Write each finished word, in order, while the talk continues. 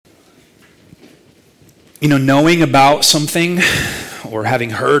knowing about something or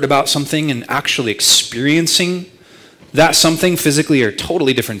having heard about something and actually experiencing that something physically are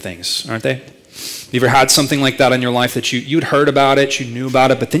totally different things, aren't they? You ever had something like that in your life that you'd heard about it, you knew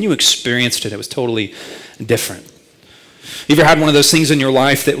about it, but then you experienced it. It was totally different. You ever had one of those things in your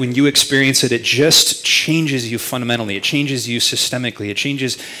life that when you experience it, it just changes you fundamentally. It changes you systemically. It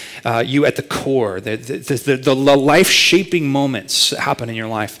changes you at the core. The life-shaping moments that happen in your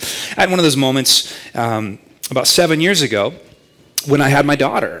life. I had one of those moments about 7 years ago when I had my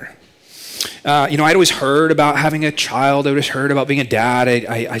daughter. I'd always heard about having a child. I'd always heard about being a dad.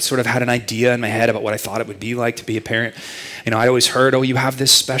 I sort of had an idea in my head about what I thought it would be like to be a parent. I'd always heard, you have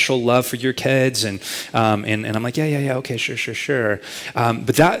this special love for your kids. And I'm like, yeah, okay, sure.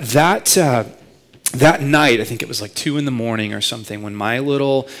 But that night, I think it was like 2 a.m. or something, when my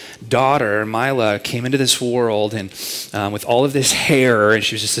little daughter, Mila, came into this world and with all of this hair, and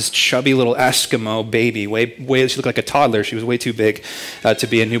she was just this chubby little Eskimo baby, she looked like a toddler. She was way too big to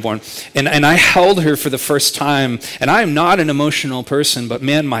be a newborn. And I held her for the first time, and I'm not an emotional person, but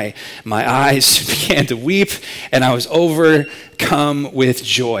man, my eyes began to weep, and I was overcome with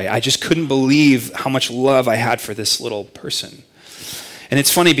joy. I just couldn't believe how much love I had for this little person. And it's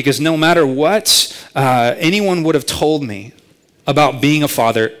funny because no matter what anyone would have told me about being a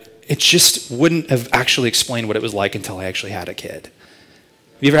father, it just wouldn't have actually explained what it was like until I actually had a kid.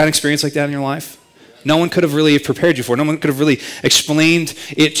 Have you ever had an experience like that in your life? No one could have really prepared you for it. No one could have really explained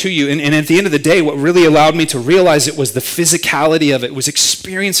it to you. And at the end of the day, what really allowed me to realize it was the physicality of it, was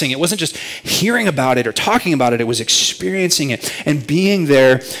experiencing it. It wasn't just hearing about it or talking about it. It was experiencing it and being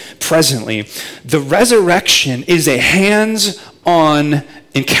there presently. The resurrection is a hands-on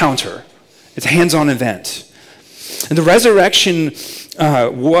encounter. It's a hands-on event. And the resurrection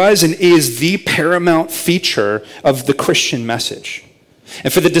was and is the paramount feature of the Christian message.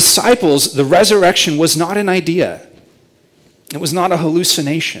 And for the disciples, the resurrection was not an idea. It was not a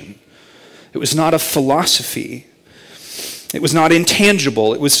hallucination. It was not a philosophy. It was not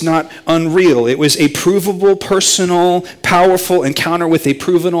intangible. It was not unreal. It was a provable, personal, powerful encounter with a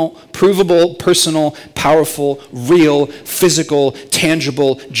provable, personal, powerful, real, physical,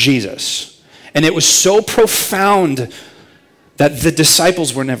 tangible Jesus. And it was so profound that the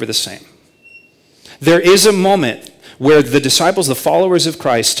disciples were never the same. There is a moment where the disciples, the followers of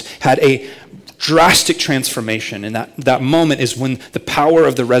Christ, had a drastic transformation. And that moment is when the power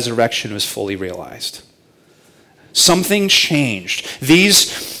of the resurrection was fully realized. Something changed.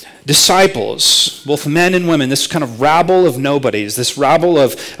 These disciples, both men and women, this kind of rabble of nobodies, this rabble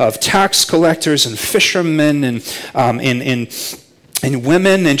of tax collectors and fishermen and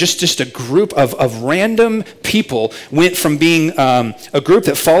women and just a group of random people went from being a group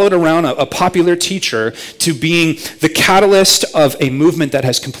that followed around a popular teacher to being the catalyst of a movement that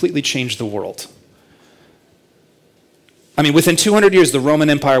has completely changed the world. I mean, within 200 years, the Roman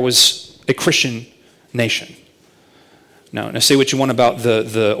Empire was a Christian nation. Now say what you want about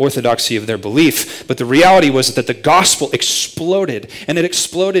the orthodoxy of their belief, but the reality was that the gospel exploded, and it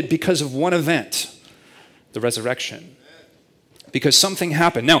exploded because of one event, the resurrection. Because something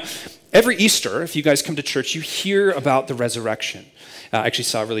happened. Now, every Easter, if you guys come to church, you hear about the resurrection. I actually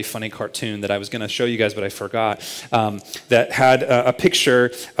saw a really funny cartoon that I was going to show you guys, but I forgot, that had a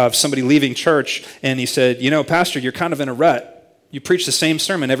picture of somebody leaving church, and he said, Pastor, you're kind of in a rut. You preach the same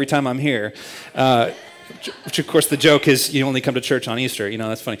sermon every time I'm here. Which, of course, the joke is you only come to church on Easter.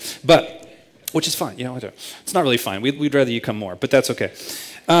 That's funny. But, which is fine. It's not really fine. We'd rather you come more, but that's okay.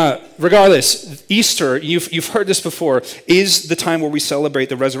 Regardless, Easter, you've heard this before, is the time where we celebrate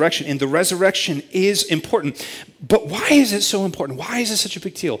the resurrection, and the resurrection is important. But why is it so important? Why is it such a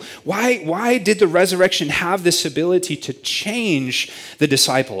big deal? Why did the resurrection have this ability to change the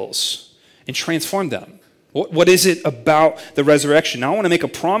disciples and transform them? What is it about the resurrection? Now, I want to make a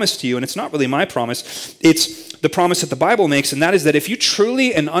promise to you, and it's not really my promise. It's the promise that the Bible makes, and that is that if you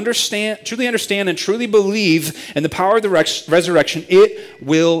truly understand and truly believe in the power of the resurrection, it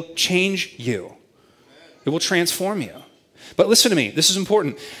will change you. It will transform you. But listen to me, this is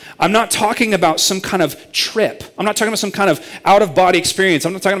important. I'm not talking about some kind of trip. I'm not talking about some kind of out-of-body experience.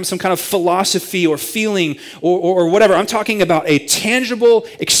 I'm not talking about some kind of philosophy or feeling or whatever. I'm talking about a tangible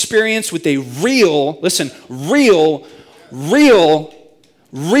experience with a real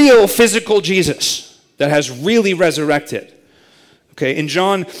physical Jesus that has really resurrected. Okay, in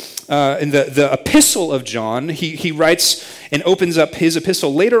John, in the epistle of John, he writes and opens up his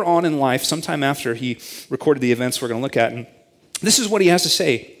epistle later on in life, sometime after he recorded the events we're going to look at. And this is what he has to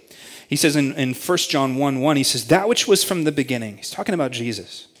say. He says in 1 John 1:1, he says, that which was from the beginning. He's talking about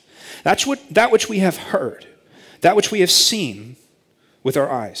Jesus. That which we have heard, that which we have seen with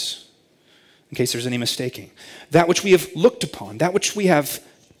our eyes. in case there's any mistaking. That which we have looked upon, that which we have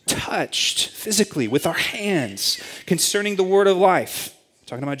touched physically with our hands concerning the word of life.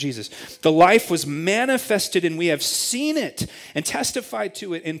 Talking about Jesus. The life was manifested and we have seen it and testified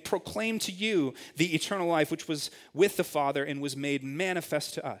to it and proclaimed to you the eternal life which was with the Father and was made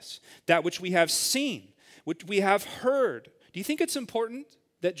manifest to us. That which we have seen, which we have heard. Do you think it's important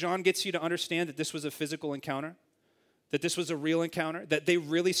that John gets you to understand that this was a physical encounter? That this was a real encounter? That they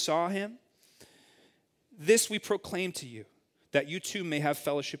really saw him? This we proclaim to you, that you too may have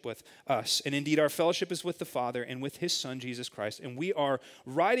fellowship with us. And indeed, our fellowship is with the Father and with his Son, Jesus Christ. And we are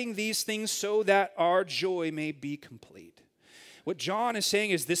writing these things so that our joy may be complete. What John is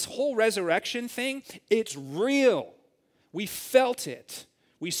saying is this whole resurrection thing, it's real. We felt it.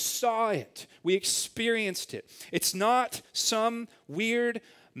 We saw it. We experienced it. It's not some weird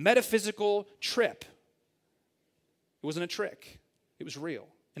metaphysical trip. It wasn't a trick. It was real.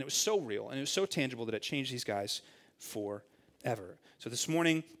 And it was so real. And it was so tangible that it changed these guys forever. So this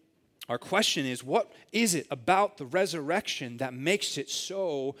morning, our question is, what is it about the resurrection that makes it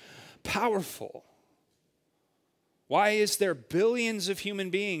so powerful? Why is there billions of human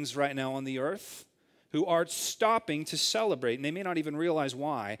beings right now on the earth who are stopping to celebrate, and they may not even realize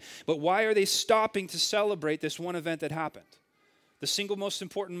why, but why are they stopping to celebrate this one event that happened? The single most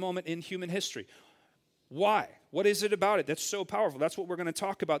important moment in human history. Why? What is it about it that's so powerful? That's what we're going to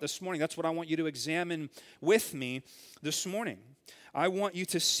talk about this morning. That's what I want you to examine with me this morning. I want you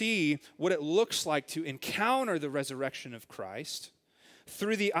to see what it looks like to encounter the resurrection of Christ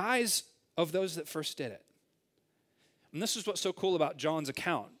through the eyes of those that first did it. And this is what's so cool about John's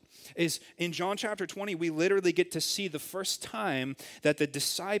account, is in John chapter 20, we literally get to see the first time that the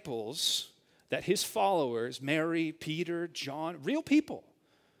disciples, that his followers, Mary, Peter, John, real people,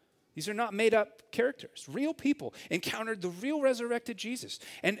 these are not made up characters, real people, encountered the real resurrected Jesus.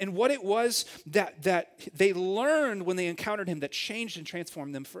 And what it was that they learned when they encountered him that changed and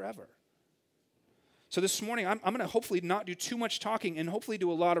transformed them forever. So this morning, I'm going to hopefully not do too much talking and hopefully do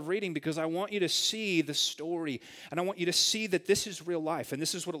a lot of reading, because I want you to see the story and I want you to see that this is real life and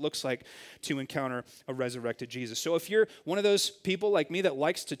this is what it looks like to encounter a resurrected Jesus. So if you're one of those people like me that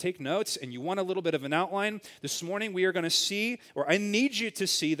likes to take notes and you want a little bit of an outline, this morning we are going to see, or I need you to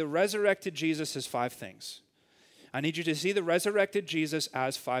see, the resurrected Jesus as 5 things. I need you to see the resurrected Jesus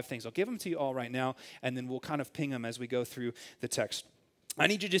as 5 things. I'll give them to you all right now, and then we'll kind of ping them as we go through the text. I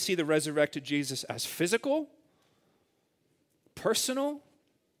need you to see the resurrected Jesus as physical, personal,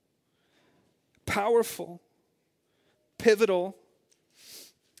 powerful, pivotal,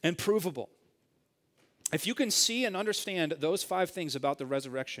 and provable. If you can see and understand those 5 things about the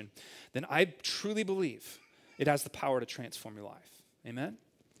resurrection, then I truly believe it has the power to transform your life. Amen?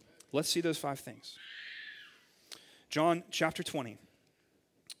 Let's see those 5 things. John chapter 20.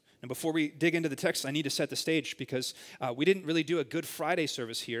 And before we dig into the text, I need to set the stage, because we didn't really do a Good Friday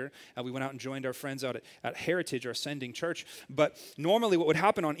service here. We went out and joined our friends out at Heritage, our sending church. But normally what would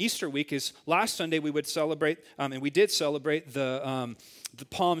happen on Easter week is last Sunday we would celebrate, and we did celebrate the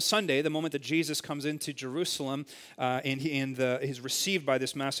Palm Sunday, the moment that Jesus comes into Jerusalem and he's received by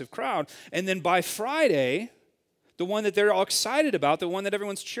this massive crowd. And then by Friday, the one that they're all excited about, the one that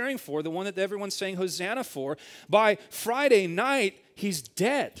everyone's cheering for, the one that everyone's saying Hosanna for, by Friday night, he's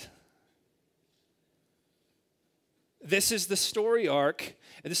dead. This is the story arc.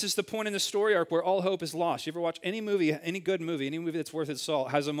 This is the point in the story arc where all hope is lost. You ever watch any movie, any good movie, any movie that's worth its salt,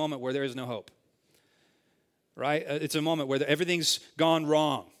 has a moment where there is no hope. Right? It's a moment where everything's gone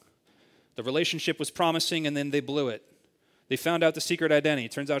wrong. The relationship was promising and then they blew it. They found out the secret identity.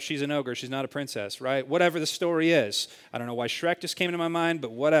 Turns out she's an ogre. She's not a princess, right? Whatever the story is. I don't know why Shrek just came into my mind,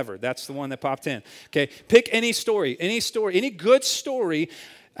 but whatever. That's the one that popped in. Okay, pick any story, any good story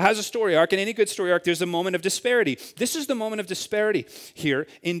has a story arc, and any good story arc, there's a moment of disparity. This is the moment of disparity here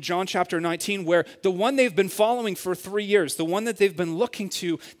in John chapter 19, where the one they've been following for 3 years, the one that they've been looking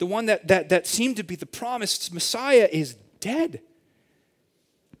to, the one that seemed to be the promised Messiah is dead.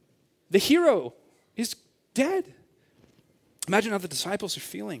 The hero is dead. Imagine how the disciples are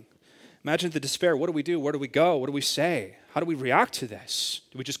feeling. Imagine the despair. What do we do? Where do we go? What do we say? How do we react to this?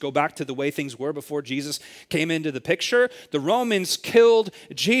 Do we just go back to the way things were before Jesus came into the picture? The Romans killed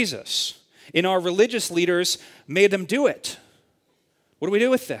Jesus, and our religious leaders made them do it. What do we do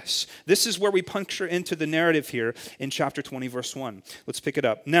with this? This is where we puncture into the narrative here in chapter 20, verse 1. Let's pick it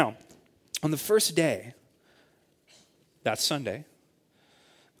up. Now, on the first day, that Sunday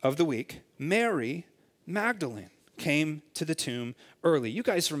of the week, Mary Magdalene came to the tomb early. You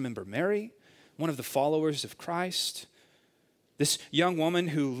guys remember Mary, one of the followers of Christ, This young woman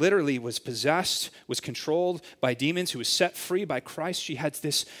who literally was possessed, was controlled by demons, who was set free by Christ. She had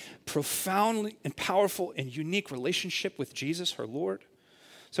this profound and powerful and unique relationship with Jesus, her Lord.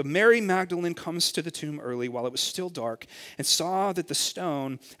 So Mary Magdalene comes to the tomb early while it was still dark and saw that the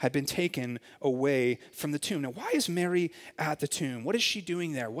stone had been taken away from the tomb. Now, why is Mary at the tomb? What is she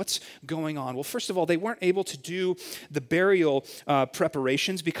doing there? What's going on? Well, first of all, they weren't able to do the burial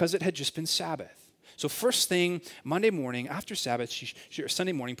preparations because it had just been Sabbath. So first thing, Monday morning after Sabbath, or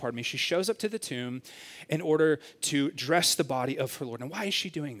Sunday morning, she shows up to the tomb in order to dress the body of her Lord. Now, why is she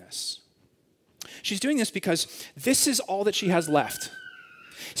doing this? She's doing this because this is all that she has left.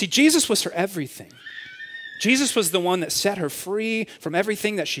 See, Jesus was her everything. Jesus was the one that set her free from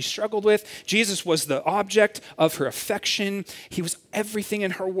everything that she struggled with. Jesus was the object of her affection. He was everything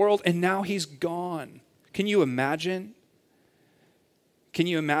in her world, and now he's gone. Can you imagine? Can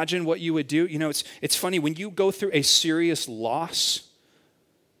you imagine what you would do? You know, it's funny, when you go through a serious loss,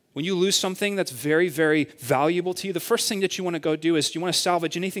 when you lose something that's very, very valuable to you, the first thing that you want to go do is you want to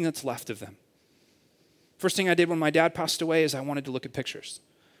salvage anything that's left of them. First thing I did when my dad passed away is I wanted to look at pictures.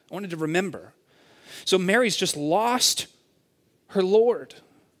 I wanted to remember. So Mary's just lost her Lord.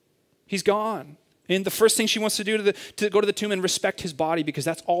 He's gone. And the first thing she wants to do to go to the tomb and respect his body, because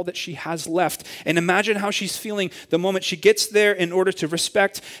that's all that she has left. And imagine how she's feeling the moment she gets there in order to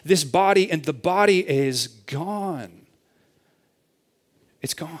respect this body, and the body is gone.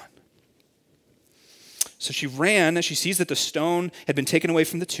 It's gone. So she ran as she sees that the stone had been taken away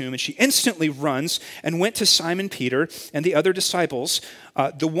from the tomb, and she instantly runs and went to Simon Peter and the other disciples,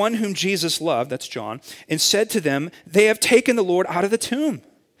 the one whom Jesus loved, that's John, and said to them, "They have taken the Lord out of the tomb,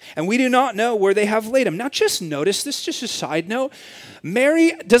 and we do not know where they have laid him." Now just notice, this is just a side note,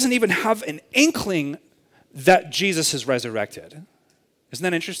 Mary doesn't even have an inkling that Jesus is resurrected. Isn't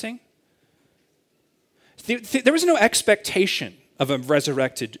that interesting? There was no expectation of a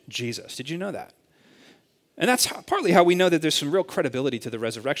resurrected Jesus. Did you know that? And that's partly how we know that there's some real credibility to the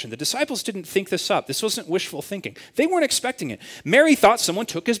resurrection. The disciples didn't think this up. This wasn't wishful thinking. They weren't expecting it. Mary thought someone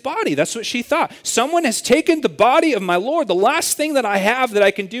took his body. That's what she thought. Someone has taken the body of my Lord, the last thing that I have that I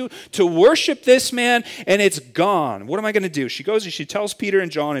can do to worship this man, and it's gone. What am I going to do? She goes and she tells Peter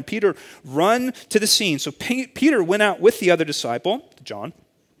and John, and Peter run to the scene. So Peter went out with the other disciple, John,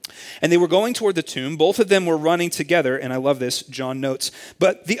 and they were going toward the tomb. Both of them were running together, and I love this, John notes.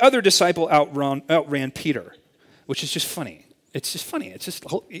 But the other disciple outran Peter, which is just funny. It's just funny. It's just,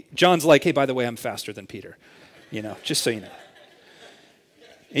 John's like, "Hey, by the way, I'm faster than Peter." You know, just so you know.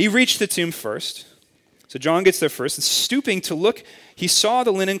 He reached the tomb first. So John gets there first, and stooping to look, he saw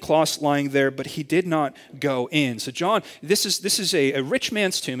the linen cloths lying there, but he did not go in. So John, this is a rich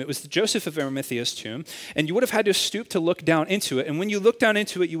man's tomb. It was Joseph of Arimathea's tomb, and you would have had to stoop to look down into it. And when you look down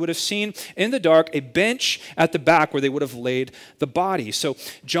into it, you would have seen in the dark a bench at the back where they would have laid the body. So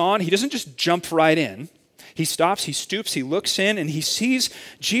John, he doesn't just jump right in. He stops, he stoops, he looks in, and he sees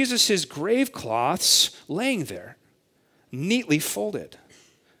Jesus' grave cloths laying there, neatly folded.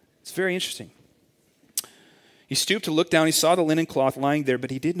 It's very interesting. He stooped to look down. He saw the linen cloth lying there,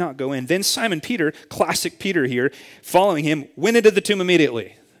 but he did not go in. Then Simon Peter, classic Peter here, following him, went into the tomb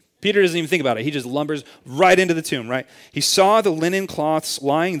immediately. Peter doesn't even think about it. He just lumbers right into the tomb, right? He saw the linen cloths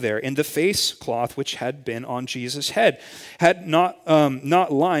lying there, and the face cloth which had been on Jesus' head, had not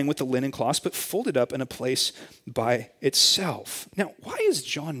lying with the linen cloths, but folded up in a place by itself. Now, why is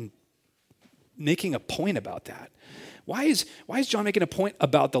John making a point about that? Why is John making a point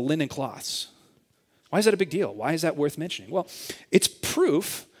about the linen cloths? Why is that a big deal? Why is that worth mentioning? Well, it's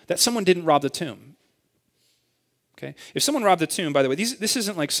proof that someone didn't rob the tomb. Okay? If someone robbed the tomb, by the way, this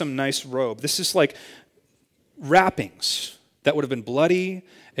isn't like some nice robe. This is like wrappings that would have been bloody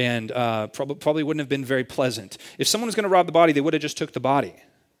and probably wouldn't have been very pleasant. If someone was going to rob the body, they would have just took the body.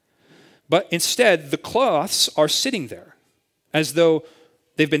 But instead, the cloths are sitting there as though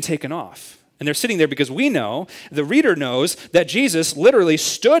they've been taken off. And they're sitting there because we know, the reader knows, that Jesus literally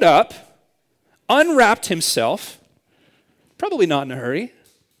stood up, unwrapped himself, probably not in a hurry,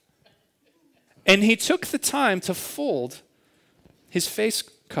 and he took the time to fold his face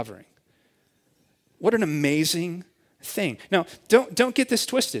covering. What an amazing thing. Now, don't get this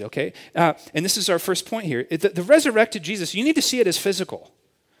twisted, okay? And this is our first point here. The resurrected Jesus, you need to see it as physical.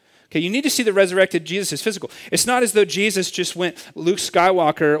 Okay, you need to see the resurrected Jesus as physical. It's not as though Jesus just went Luke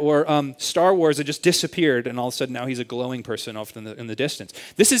Skywalker or Star Wars and just disappeared, and all of a sudden now he's a glowing person off in the distance.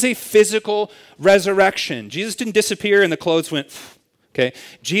 This is a physical resurrection. Jesus didn't disappear and the clothes went, okay?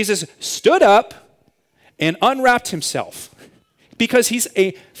 Jesus stood up and unwrapped himself because he's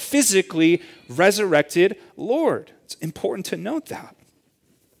a physically resurrected Lord. It's important to note that.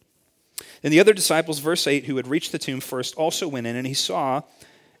 And the other disciples, verse 8, who had reached the tomb first, also went in, and he saw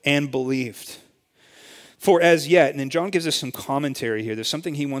and believed. For as yet, and then John gives us some commentary here. There's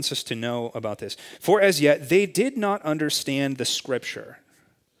something he wants us to know about this. For as yet, they did not understand the scripture.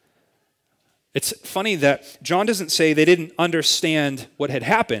 It's funny that John doesn't say they didn't understand what had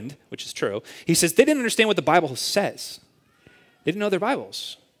happened, which is true. He says they didn't understand what the Bible says. They didn't know their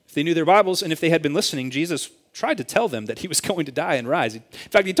Bibles. If they knew their Bibles and if they had been listening, Jesus tried to tell them that he was going to die and rise. In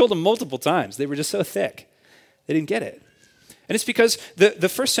fact, he told them multiple times. They were just so thick. They didn't get it. And it's because the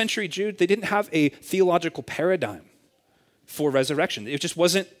first century Jew, they didn't have a theological paradigm for resurrection. It just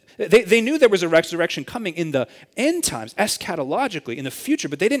wasn't, they knew there was a resurrection coming in the end times, eschatologically, in the future,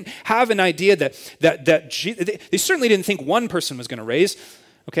 but they didn't have an idea they certainly didn't think one person was going to raise.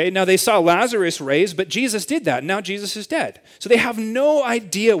 Okay, now they saw Lazarus raised, but Jesus did that. Now Jesus is dead. So they have no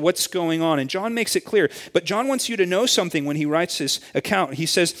idea what's going on. And John makes it clear. But John wants you to know something when he writes this account. He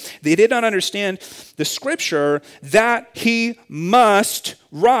says, they did not understand the scripture that he must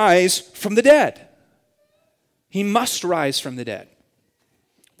rise from the dead. He must rise from the dead.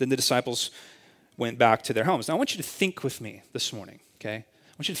 Then the disciples went back to their homes. Now I want you to think with me this morning, okay?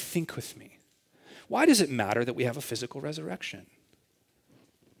 I want you to think with me. Why does it matter that we have a physical resurrection?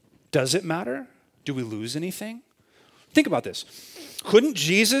 Does it matter? Do we lose anything? Think about this. Couldn't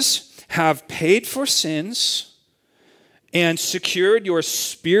Jesus have paid for sins and secured your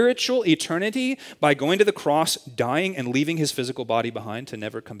spiritual eternity by going to the cross, dying, and leaving his physical body behind to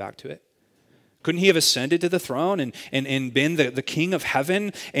never come back to it? Couldn't he have ascended to the throne and been the king of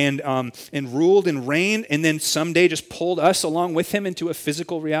heaven and ruled and reigned and then someday just pulled us along with him into a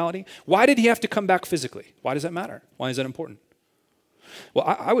physical reality? Why did he have to come back physically? Why does that matter? Why is that important? Well,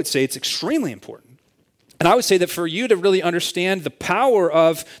 I would say it's extremely important. And I would say that for you to really understand the power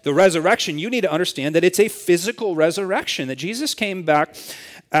of the resurrection, you need to understand that it's a physical resurrection, that Jesus came back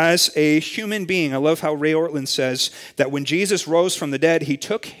as a human being. I love how Ray Ortlund says that when Jesus rose from the dead, he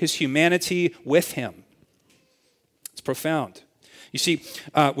took his humanity with him. It's profound. You see,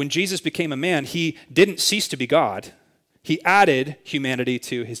 when Jesus became a man, he didn't cease to be God. He added humanity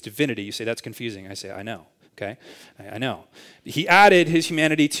to his divinity. You say, that's confusing. I say, I know. Okay, I know. He added his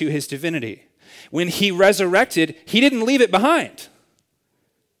humanity to his divinity. When he resurrected, he didn't leave it behind.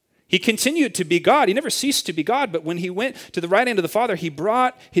 He continued to be God. He never ceased to be God, but when he went to the right hand of the Father, he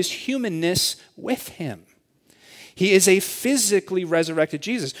brought his humanness with him. He is a physically resurrected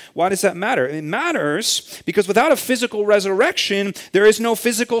Jesus. Why does that matter? It matters because without a physical resurrection, there is no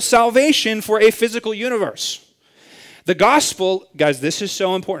physical salvation for a physical universe. The gospel, guys, this is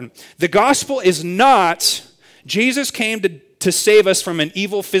so important. The gospel is not Jesus came to save us from an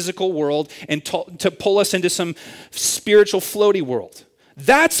evil physical world and to pull us into some spiritual floaty world.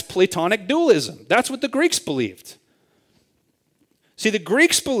 That's Platonic dualism. That's what the Greeks believed. See, the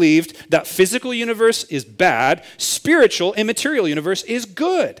Greeks believed that physical universe is bad, spiritual, immaterial universe is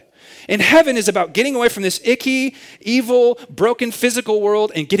good. And heaven is about getting away from this icky, evil, broken physical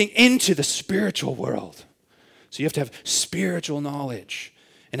world and getting into the spiritual world. So you have to have spiritual knowledge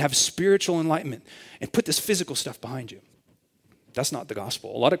and have spiritual enlightenment and put this physical stuff behind you. That's not the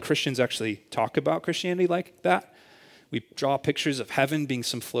gospel. A lot of Christians actually talk about Christianity like that. We draw pictures of heaven being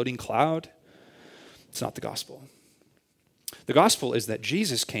some floating cloud. It's not the gospel. The gospel is that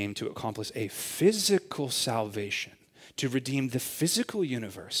Jesus came to accomplish a physical salvation, to redeem the physical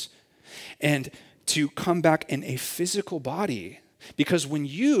universe, and to come back in a physical body. Because when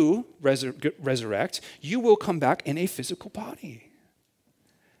you resurrect, you will come back in a physical body.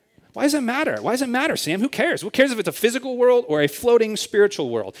 Why does that matter? Why does it matter, Sam? Who cares? Who cares if it's a physical world or a floating spiritual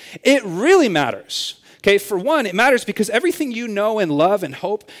world? It really matters. Okay, for one, it matters because everything you know and love and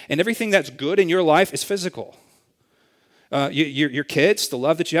hope and everything that's good in your life is physical. Your kids, the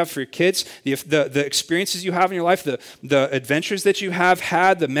love that you have for your kids, the experiences you have in your life, the adventures that you have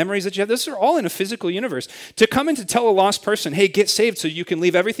had, the memories that you have, those are all in a physical universe. To come and to tell a lost person, hey, get saved so you can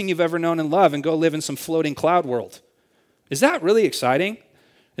leave everything you've ever known and loved and go live in some floating cloud world. Is that really exciting?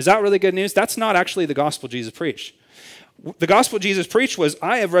 Is that really good news? That's not actually the gospel Jesus preached. The gospel Jesus preached was,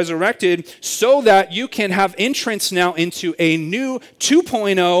 I have resurrected so that you can have entrance now into a new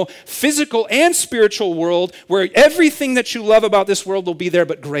 2.0 physical and spiritual world where everything that you love about this world will be there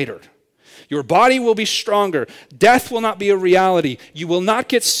but greater. Your body will be stronger. Death will not be a reality. You will not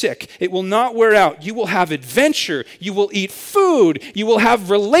get sick. It will not wear out. You will have adventure. You will eat food. You will have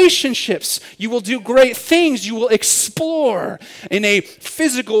relationships. You will do great things. You will explore in a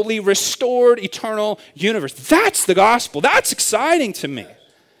physically restored, eternal universe. That's the gospel. That's exciting to me.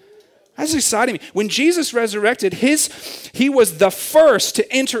 That's exciting to me. When Jesus resurrected, he was the first to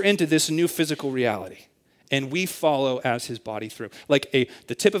enter into this new physical reality. And we follow as his body through. Like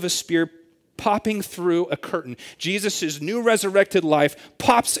the tip of a spear popping through a curtain. Jesus' new resurrected life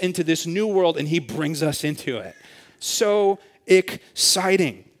pops into this new world and he brings us into it. So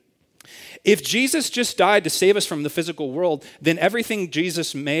exciting. If Jesus just died to save us from the physical world, then everything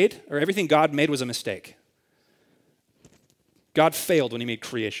Jesus made, or everything God made, was a mistake. God failed when he made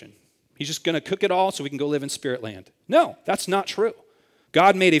creation. He's just going to cook it all so we can go live in spirit land. No, that's not true.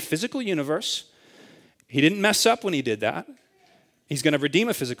 God made a physical universe. He didn't mess up when he did that. He's going to redeem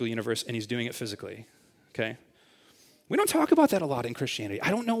a physical universe, and he's doing it physically. Okay? We don't talk about that a lot in Christianity.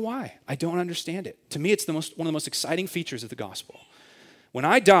 I don't know why. I don't understand it. To me, it's one of the most exciting features of the gospel. When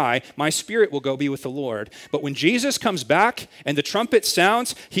I die, my spirit will go be with the Lord. But when Jesus comes back and the trumpet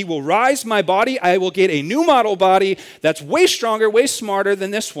sounds, he will rise my body. I will get a new model body that's way stronger, way smarter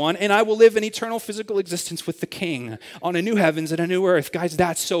than this one, and I will live an eternal physical existence with the King on a new heavens and a new earth. Guys,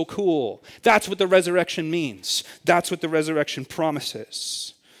 that's so cool. That's what the resurrection means. That's what the resurrection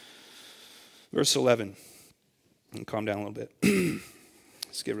promises. Verse 11. And calm down a little bit.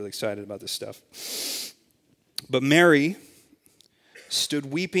 Let's get really excited about this stuff. But Mary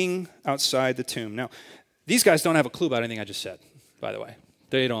stood weeping outside the tomb. Now, these guys don't have a clue about anything I just said, by the way.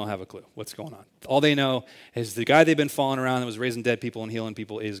 They don't have a clue what's going on. All they know is the guy they've been following around that was raising dead people and healing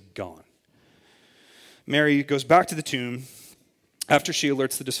people is gone. Mary goes back to the tomb after she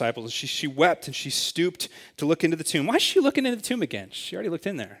alerts the disciples. She wept and she stooped to look into the tomb. Why is she looking into the tomb again? She already looked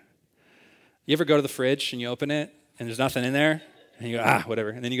in there. You ever go to the fridge and you open it and there's nothing in there? And you go, whatever.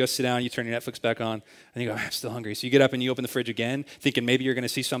 And then you go sit down, you turn your Netflix back on, and you go, I'm still hungry. So you get up and you open the fridge again, thinking maybe you're going to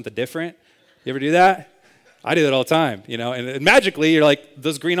see something different. You ever do that? I do that all the time, you know. And magically, you're like,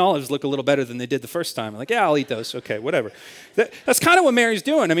 those green olives look a little better than they did the first time. I'm like, yeah, I'll eat those. Okay, whatever. That's kind of what Mary's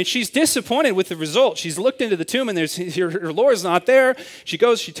doing. I mean, she's disappointed with the result. She's looked into the tomb, and her Lord's not there. She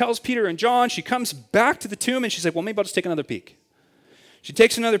goes, she tells Peter and John. She comes back to the tomb, and she's like, well, maybe I'll just take another peek. She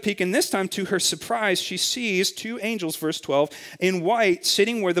takes another peek, and this time, to her surprise, she sees two angels, verse 12, in white,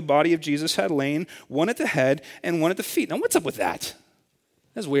 sitting where the body of Jesus had lain, one at the head and one at the feet. Now, what's up with that?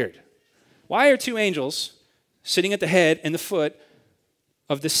 That's weird. Why are two angels sitting at the head and the foot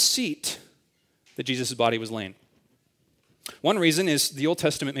of the seat that Jesus' body was laying? One reason is the Old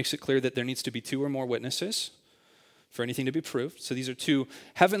Testament makes it clear that there needs to be two or more witnesses for anything to be proved. So these are two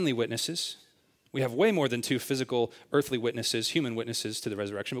heavenly witnesses. We have way more than two physical, earthly witnesses, human witnesses to the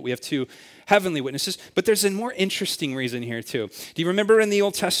resurrection, but we have two heavenly witnesses. But there's a more interesting reason here too. Do you remember in the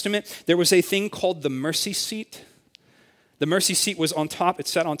Old Testament, there was a thing called the mercy seat? The mercy seat was on top. It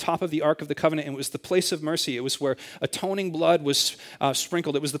sat on top of the Ark of the Covenant, and it was the place of mercy. It was where atoning blood was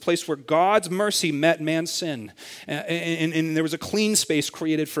sprinkled. It was the place where God's mercy met man's sin. And there was a clean space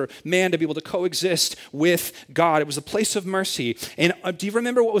created for man to be able to coexist with God. It was a place of mercy. And do you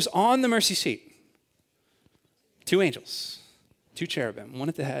remember what was on the mercy seat? Two angels, two cherubim, one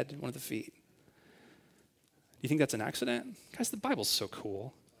at the head, one at the feet. Do you think that's an accident? Guys, the Bible's so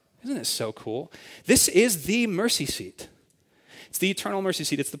cool. Isn't it so cool? This is the mercy seat. It's the eternal mercy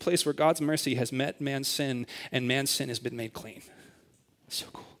seat. It's the place where God's mercy has met man's sin, and man's sin has been made clean. So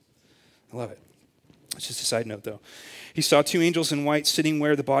cool. I love it. It's just a side note, though. He saw two angels in white sitting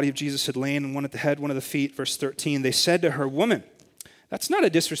where the body of Jesus had lain, and one at the head, one at the feet. Verse 13, they said to her, woman. That's not a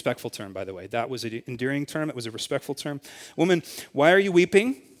disrespectful term, by the way. That was an endearing term. It was a respectful term. Woman, why are you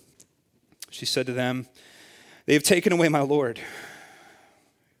weeping? She said to them, they have taken away my Lord.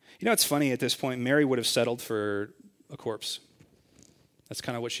 You know, it's funny at this point, Mary would have settled for a corpse. That's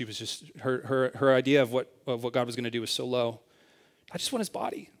kind of what she was just, her idea of what God was going to do was so low. I just want his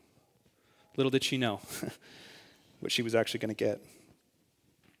body. Little did she know what she was actually going to get.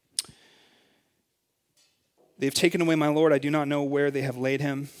 They've taken away my Lord. I do not know where they have laid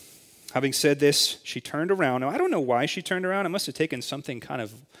him. Having said this, she turned around. Now, I don't know why she turned around. It must have taken something kind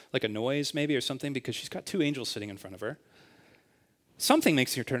of like a noise maybe or something, because she's got two angels sitting in front of her. Something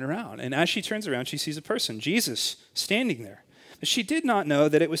makes her turn around. And as she turns around, she sees a person, Jesus, standing there. But she did not know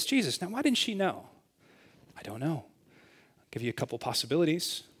that it was Jesus. Now, why didn't she know? I don't know. I'll give you a couple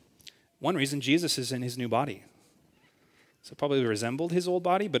possibilities. One reason, Jesus is in his new body. So it probably resembled his old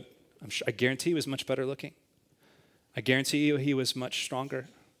body, but I guarantee he was much better looking. I guarantee you he was much stronger.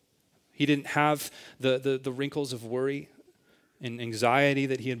 He didn't have the wrinkles of worry and anxiety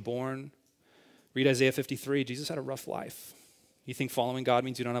that he had borne. Read Isaiah 53. Jesus had a rough life. You think following God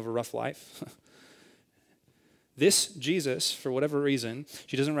means you don't have a rough life? This Jesus, for whatever reason,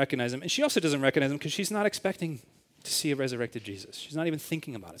 she doesn't recognize him. And she also doesn't recognize him because she's not expecting to see a resurrected Jesus. She's not even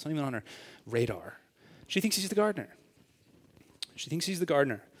thinking about it. It's not even on her radar. She thinks he's the gardener.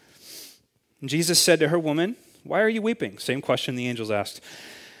 And Jesus said to her, woman, why are you weeping? Same question the angels asked.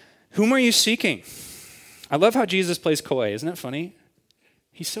 Whom are you seeking? I love how Jesus plays coy. Isn't that funny?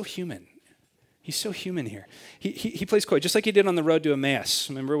 He's so human. He's so human here. He plays coy, just like he did on the road to Emmaus.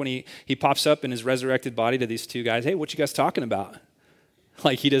 Remember when he pops up in his resurrected body to these two guys? Hey, what you guys talking about?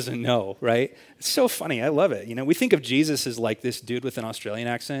 Like he doesn't know, right? It's so funny. I love it. We think of Jesus as like this dude with an Australian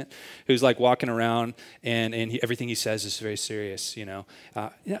accent who's like walking around and everything he says is very serious, he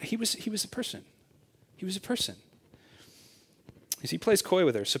was a person. He was a person. As he plays coy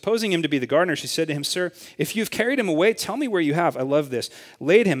with her. Supposing him to be the gardener, she said to him, "Sir, if you've carried him away, tell me where you have." I love this.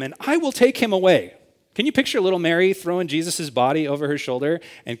 "Laid him, and I will take him away." Can you picture little Mary throwing Jesus' body over her shoulder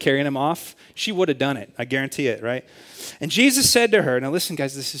and carrying him off? She would have done it. I guarantee it, right? And Jesus said to her, now listen,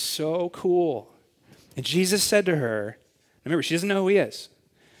 guys, this is so cool. And Jesus said to her, remember, she doesn't know who he is.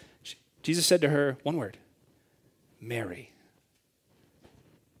 Jesus said to her, one word, "Mary."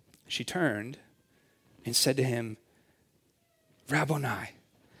 She turned and said to him, "Rabboni,"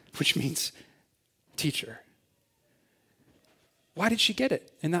 which means teacher. Why did she get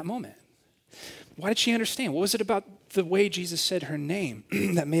it in that moment? Why did she understand? What was it about the way Jesus said her name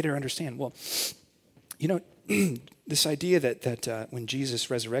that made her understand? Well, this idea that when Jesus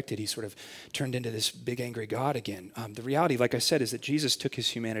resurrected, he sort of turned into this big angry God again. The reality, like I said, is that Jesus took his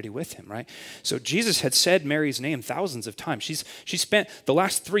humanity with him, right? So Jesus had said Mary's name thousands of times. She spent the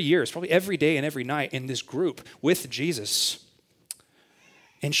last 3 years, probably every day and every night in this group with Jesus.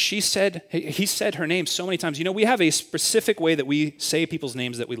 And he said her name so many times. We have a specific way that we say people's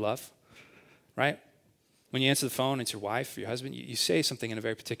names that we love, right? When you answer the phone, it's your wife, your husband, you say something in a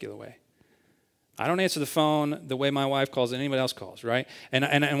very particular way. I don't answer the phone the way my wife calls it, anybody else calls, right?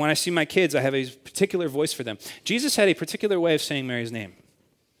 And when I see my kids, I have a particular voice for them. Jesus had a particular way of saying Mary's name.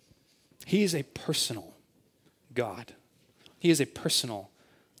 He is a personal God. He is a personal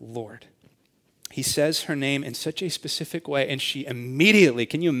Lord. He says her name in such a specific way, and she immediately,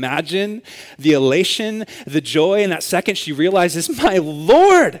 can you imagine the elation, the joy in that second? She realizes, my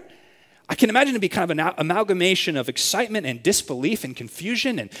Lord. I can imagine it be kind of an amalgamation of excitement and disbelief and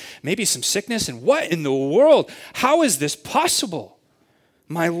confusion and maybe some sickness. And what in the world? How is this possible?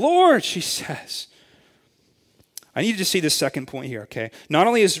 My Lord, she says. I need you to see this second point here, okay? Not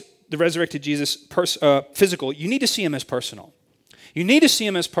only is the resurrected Jesus physical, you need to see him as personal. You need to see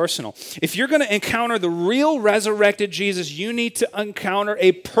him as personal. If you're going to encounter the real resurrected Jesus, you need to encounter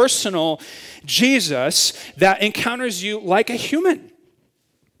a personal Jesus that encounters you like a human.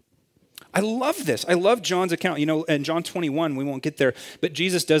 I love this. I love John's account. In John 21, we won't get there, but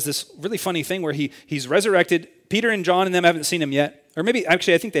Jesus does this really funny thing where he's resurrected. Peter and John and them haven't seen him yet. Or maybe,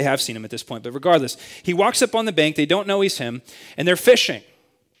 actually, I think they have seen him at this point. But regardless, he walks up on the bank. They don't know he's him, and they're fishing.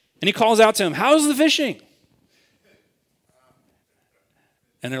 And he calls out to them, "How's the fishing?"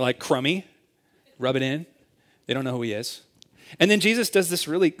 And they're like, "Crummy." Rub it in. They don't know who he is. And then Jesus does this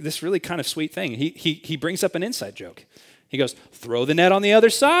really kind of sweet thing. He brings up an inside joke. He goes, "Throw the net on the other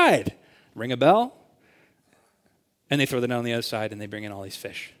side." Ring a bell, and they throw the net on the other side, and they bring in all these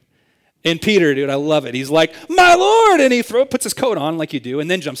fish. And Peter, dude, I love it. He's like, "My Lord!" And he puts his coat on like you do, and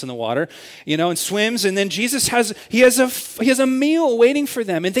then jumps in the water, and swims. And then Jesus has a meal waiting for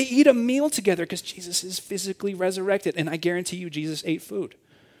them, and they eat a meal together because Jesus is physically resurrected. And I guarantee you, Jesus ate food.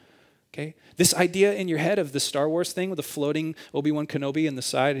 Okay, this idea in your head of the Star Wars thing with the floating Obi-Wan Kenobi in the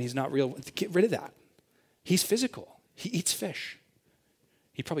side, and he's not real. Get rid of that. He's physical. He eats fish.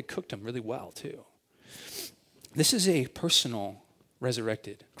 He probably cooked them really well, too. This is a personal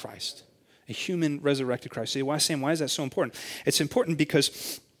resurrected Christ, a human resurrected Christ. So why is that so important? It's important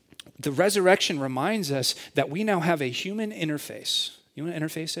because the resurrection reminds us that we now have a human interface. You know what an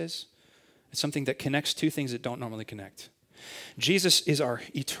interface is? It's something that connects two things that don't normally connect. Jesus is our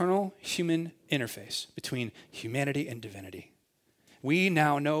eternal human interface between humanity and divinity. We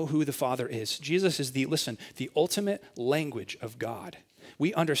now know who the Father is. Jesus is the ultimate language of God.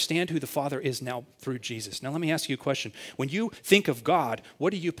 We understand who the Father is now through Jesus. Now let me ask you a question. When you think of God,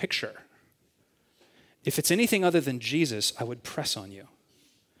 what do you picture? If it's anything other than Jesus, I would press on you.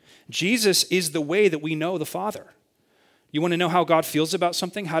 Jesus is the way that we know the Father. You want to know how God feels about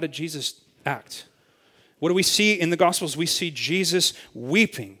something? How did Jesus act? What do we see in the Gospels? We see Jesus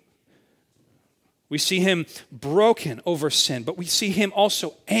weeping. We see him broken over sin, but we see him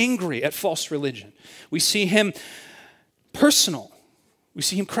also angry at false religion. We see him personal. We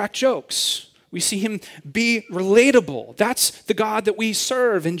see him crack jokes. We see him be relatable. That's the God that we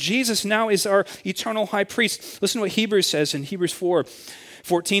serve. And Jesus now is our eternal high priest. Listen to what Hebrews says in Hebrews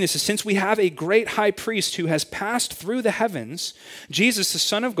 4:14. It says, "Since we have a great high priest who has passed through the heavens, Jesus, the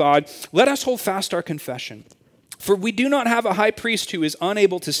Son of God, let us hold fast our confession. For we do not have a high priest who is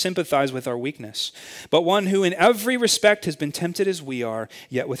unable to sympathize with our weakness, but one who in every respect has been tempted as we are,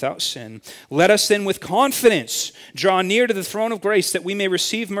 yet without sin. Let us then with confidence draw near to the throne of grace that we may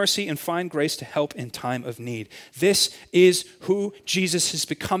receive mercy and find grace to help in time of need. This is who Jesus has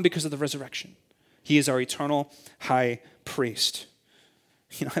become because of the resurrection. He is our eternal high priest.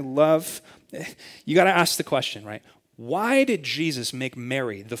 You got to ask the question, right? Why did Jesus make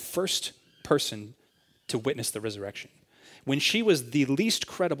Mary the first person to witness the resurrection when she was the least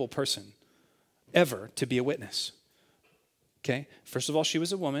credible person ever to be a witness? Okay, first of all, she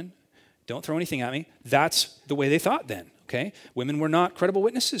was a woman. Don't throw anything at me. That's the way they thought then, okay? Women were not credible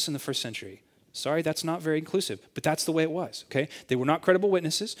witnesses in the first century. Sorry, that's not very inclusive, but that's the way it was, okay? They were not credible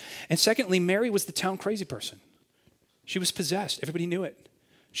witnesses. And secondly, Mary was the town crazy person. She was possessed. Everybody knew it.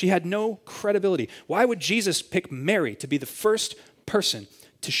 She had no credibility. Why would Jesus pick Mary to be the first person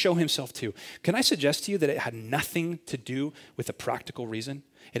to show himself to? Can I suggest to you that it had nothing to do with a practical reason?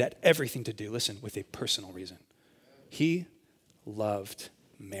 It had everything to do, listen, with a personal reason. He loved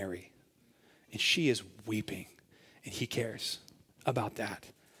Mary, and she is weeping, and he cares about that.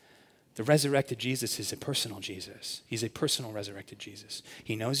 The resurrected Jesus is a personal Jesus. He's a personal resurrected Jesus.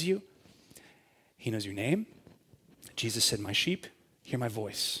 He knows you. He knows your name. Jesus said, my sheep hear my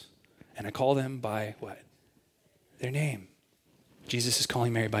voice, and I call them by what? Their name. Jesus is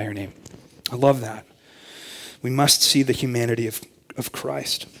calling Mary by her name. I love that. We must see the humanity of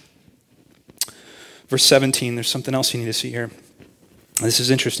Christ. Verse 17, there's something else you need to see here. This is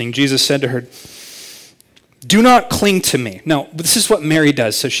interesting. Jesus said to her, do not cling to me. Now, this is what Mary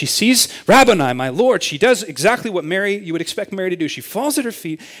does. So she sees Rabboni, my Lord. She does exactly what you would expect Mary to do. She falls at her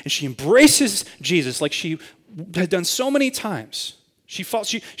feet and she embraces Jesus like she had done so many times. She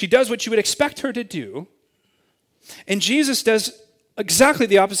does what you would expect her to do. And Jesus does exactly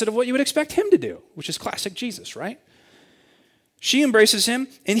the opposite of what you would expect him to do, which is classic Jesus, right? She embraces him,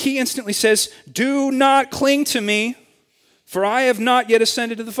 and he instantly says, do not cling to me, for I have not yet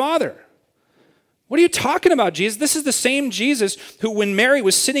ascended to the Father. What are you talking about, Jesus? This is the same Jesus who, when Mary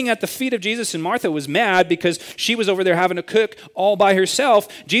was sitting at the feet of Jesus and Martha was mad because she was over there having to cook all by herself,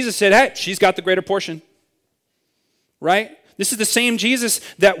 Jesus said, hey, she's got the greater portion, right? This is the same Jesus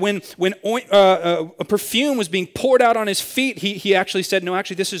that when a perfume was being poured out on his feet, he actually said, no,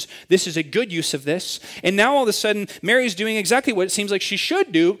 actually, this is a good use of this. And now all of a sudden, Mary's doing exactly what it seems like she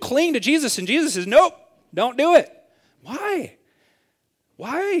should do, cling to Jesus. And Jesus says, nope, don't do it. Why?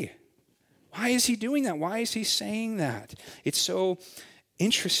 Why? Why is he doing that? Why is he saying that? It's so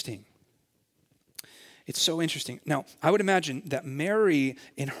interesting. It's so interesting. Now, I would imagine that Mary,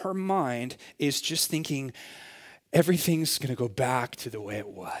 in her mind, is just thinking, everything's going to go back to the way it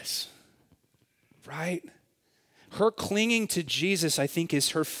was, right? Her clinging to Jesus, I think,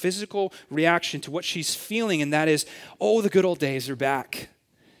 is her physical reaction to what she's feeling, and that is, oh, the good old days are back.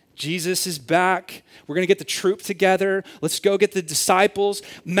 Jesus is back. We're going to get the troop together. Let's go get the disciples.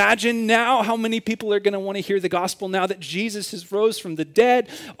 Imagine now how many people are going to want to hear the gospel now that Jesus has rose from the dead.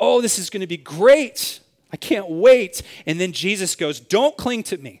 Oh, this is going to be great. I can't wait. And then Jesus goes, don't cling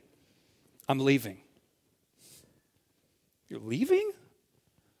to me. I'm leaving. You're leaving?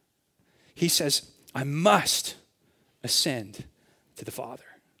 He says, I must ascend to the Father.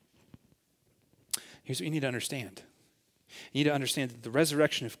 Here's what you need to understand. You need to understand that the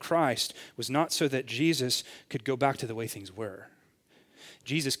resurrection of Christ was not so that Jesus could go back to the way things were.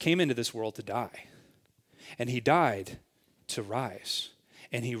 Jesus came into this world to die, and he died to rise,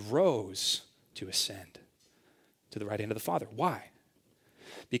 and he rose to ascend to the right hand of the Father. Why?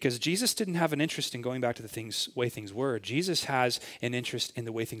 Because Jesus didn't have an interest in going back to the way things were. Jesus has an interest in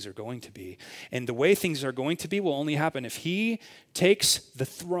the way things are going to be. And the way things are going to be will only happen if he takes the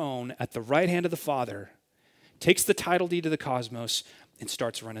throne at the right hand of the Father, takes the title deed to the cosmos, and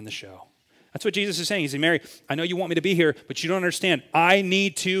starts running the show. That's what Jesus is saying. He's saying, Mary, I know you want me to be here, but you don't understand. I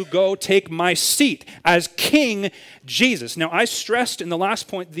need to go take my seat as King Jesus. Now, I stressed in the last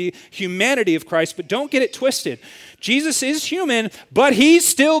point the humanity of Christ, but don't get it twisted. Jesus is human, but he's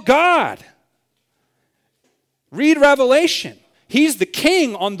still God. Read Revelation. He's the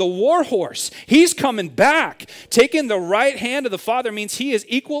king on the war horse. He's coming back. Taking the right hand of the Father means he is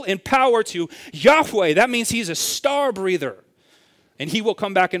equal in power to Yahweh. That means he's a star breather. And he will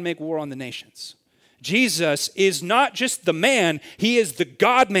come back and make war on the nations. Jesus is not just the man, he is the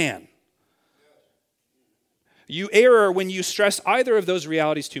God-man. You err when you stress either of those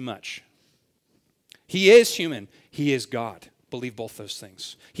realities too much. He is human, he is God. Believe both those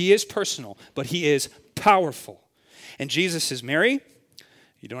things. He is personal, but he is powerful. And Jesus says, Mary,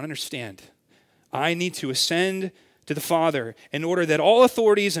 you don't understand. I need to ascend to the Father in order that all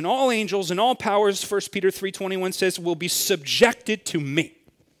authorities and all angels and all powers, 1 Peter 3:21 says, will be subjected to me.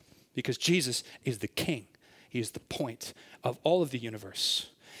 Because Jesus is the king. He is the point of all of the universe.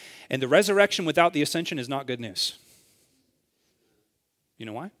 And the resurrection without the ascension is not good news. You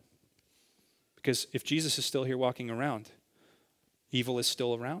know why? Because if Jesus is still here walking around, evil is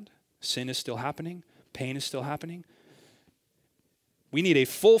still around, sin is still happening, pain is still happening. We need a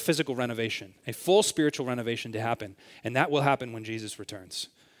full physical renovation, a full spiritual renovation to happen. And that will happen when Jesus returns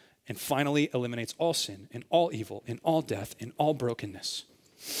and finally eliminates all sin and all evil and all death and all brokenness.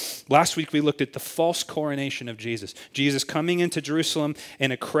 Last week we looked at the false coronation of Jesus. Jesus coming into Jerusalem,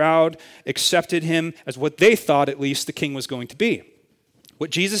 and a crowd accepted him as what they thought at least the king was going to be.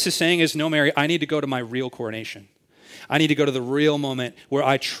 What Jesus is saying is, no, Mary, I need to go to my real coronation. I need to go to the real moment where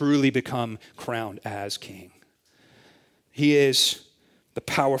I truly become crowned as king. He is the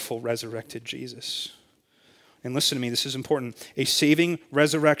powerful resurrected Jesus. And listen to me, this is important. A saving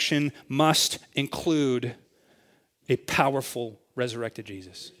resurrection must include a powerful resurrected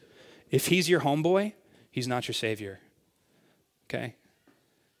Jesus. If he's your homeboy, he's not your savior. Okay?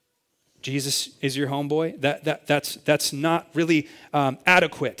 Jesus is your homeboy. That's not really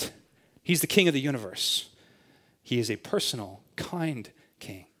adequate. He's the king of the universe. He is a personal, kind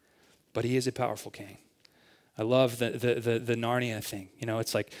king, but he is a powerful king. I love the Narnia thing. You know,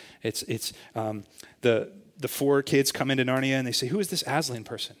 it's like the four kids come into Narnia and they say, "Who is this Aslan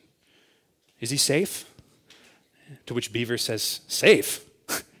person? Is he safe?" To which Beaver says, "Safe?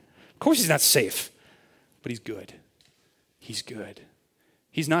 Of course he's not safe, but he's good. He's good.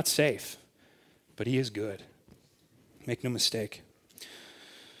 He's not safe, but he is good. Make no mistake."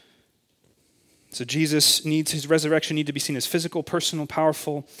 So Jesus needs his resurrection need to be seen as physical, personal,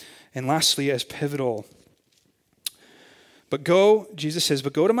 powerful, and lastly as pivotal. Jesus says,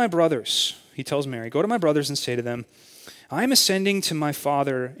 but go to my brothers. He tells Mary, go to my brothers and say to them, I am ascending to my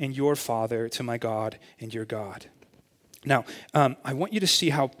Father and your Father, to my God and your God. Now, I want you to see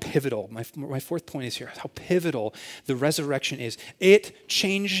how pivotal, my fourth point is here, how pivotal the resurrection is. It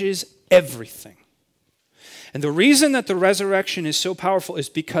changes everything. And the reason that the resurrection is so powerful is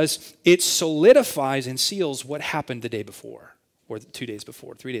because it solidifies and seals what happened the day before, or 2 days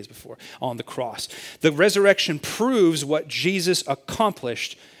before, 3 days before, on the cross. The resurrection proves what Jesus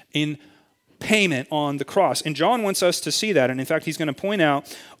accomplished in payment on the cross. And John wants us to see that. And in fact, he's going to point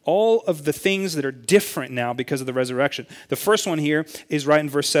out all of the things that are different now because of the resurrection. The first one here is right in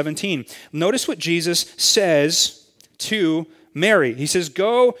verse 17. Notice what Jesus says to Mary. He says,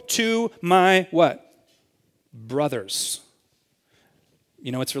 go to my what? Brothers.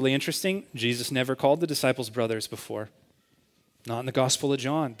 You know what's really interesting? Jesus never called the disciples brothers before. Not in the Gospel of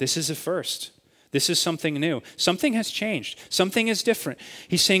John. This is a first. This is something new. Something has changed. Something is different.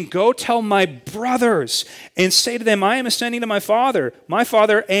 He's saying, go tell my brothers and say to them, I am ascending to my Father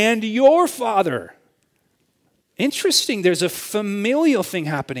and your Father. Interesting. There's a familial thing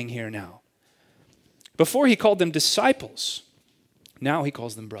happening here now. Before he called them disciples. Now he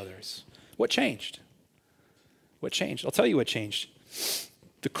calls them brothers. What changed? What changed? I'll tell you what changed.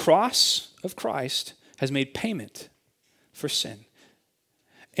 The cross of Christ has made payment for sin.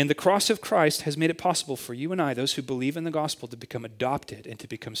 And the cross of Christ has made it possible for you and I, those who believe in the gospel, to become adopted and to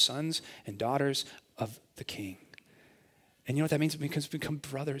become sons and daughters of the King. And you know what that means? It means become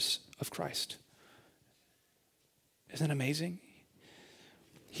brothers of Christ. Isn't that amazing?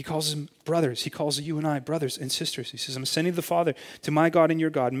 He calls them brothers. He calls you and I brothers and sisters. He says, I'm ascending to the Father, to my God and your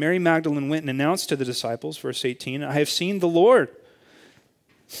God. Mary Magdalene went and announced to the disciples, verse 18, I have seen the Lord.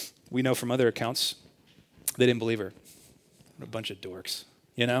 We know from other accounts, they didn't believe her. What a bunch of dorks,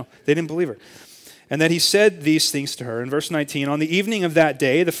 you know? They didn't believe her. And that he said these things to her. In verse 19, on the evening of that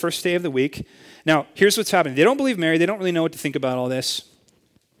day, the first day of the week. Now, here's what's happening. They don't believe Mary. They don't really know what to think about all this.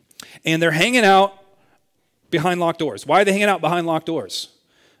 And they're hanging out behind locked doors. Why are they hanging out behind locked doors?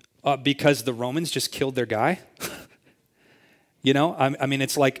 Because the Romans just killed their guy. You know, I mean,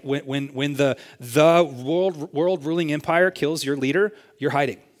 it's like when the world ruling empire kills your leader, you're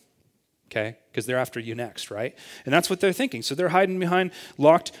hiding, okay? Because they're after you next, right? And that's what they're thinking. So they're hiding behind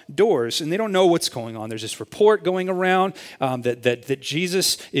locked doors, and they don't know what's going on. There's this report going around that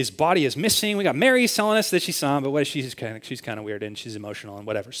Jesus' body is missing. We got Mary telling us that she saw him, but she's kind of weird and she's emotional and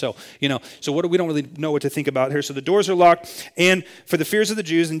whatever. So we don't really know what to think about here. So the doors are locked, and for the fears of the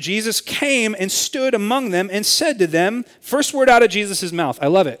Jews, and Jesus came and stood among them and said to them, first word out of Jesus' mouth, I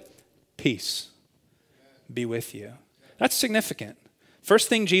love it, peace be with you. That's significant. First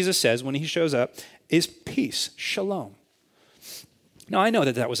thing Jesus says when he shows up is peace, shalom. Now, I know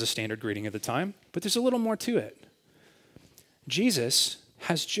that was a standard greeting at the time, but there's a little more to it. Jesus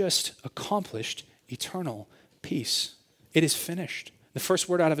has just accomplished eternal Peace. It is finished. The first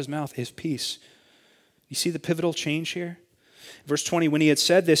word out of his mouth is peace. You see the pivotal change here? Verse 20, when he had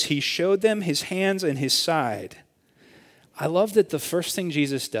said this, he showed them his hands and his side. I love that the first thing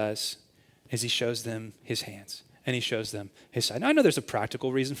Jesus does is he shows them his hands and he shows them his side. Now, I know there's a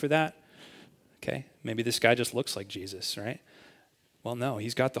practical reason for that. Okay, maybe this guy just looks like Jesus, right? Well, no,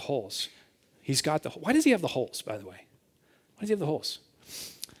 he's got the holes. Why does he have the holes, by the way? Why does he have the holes?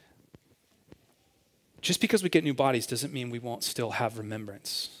 Just because we get new bodies doesn't mean we won't still have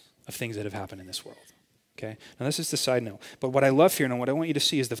remembrance of things that have happened in this world. Okay? Now, this is the side note. But what I love here and what I want you to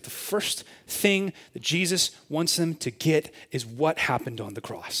see is that the first thing that Jesus wants them to get is what happened on the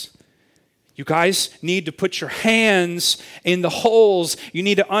cross. You guys need to put your hands in the holes. You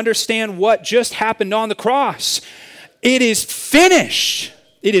need to understand what just happened on the cross. It is finished.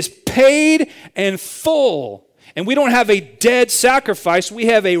 It is paid and full. And we don't have a dead sacrifice. We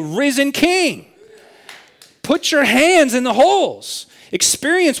have a risen king. Put your hands in the holes.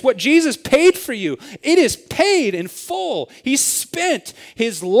 Experience what Jesus paid for you. It is paid in full. He spent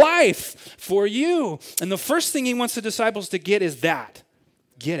his life for you. And the first thing he wants the disciples to get is that.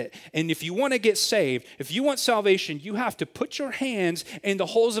 Get it. And if you want to get saved, if you want salvation, you have to put your hands in the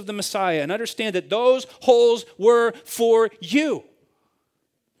holes of the Messiah and understand that those holes were for you.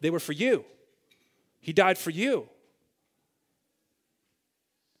 They were for you. He died for you.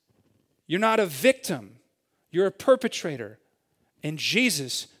 You're not a victim. You're a perpetrator. And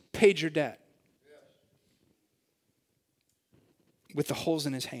Jesus paid your debt with the holes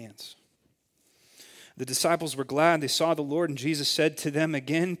in his hands. The disciples were glad. They saw the Lord, and Jesus said to them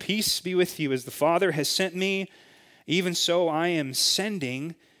again, peace be with you. As the Father has sent me, even so I am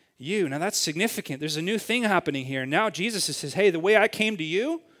sending you. Now that's significant. There's a new thing happening here. Now Jesus says, hey, the way I came to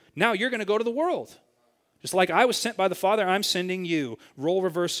you, now you're going to go to the world. Just like I was sent by the Father, I'm sending you. Role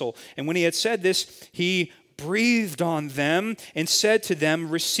reversal. And when he had said this, he breathed on them and said to them,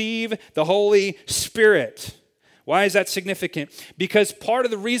 receive the Holy Spirit. Why is that significant? Because part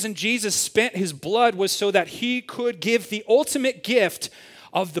of the reason Jesus spent his blood was so that he could give the ultimate gift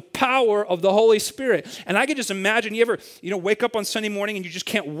of the power of the Holy Spirit. And I can just imagine you ever, wake up on Sunday morning and you just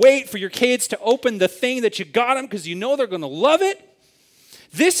can't wait for your kids to open the thing that you got them because you know they're going to love it.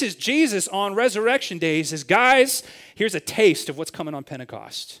 This is Jesus on Resurrection Day. He says, guys, here's a taste of what's coming on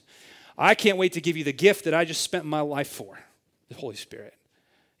Pentecost. I can't wait to give you the gift that I just spent my life for, the Holy Spirit.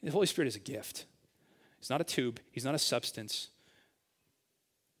 The Holy Spirit is a gift. He's not a tube. He's not a substance.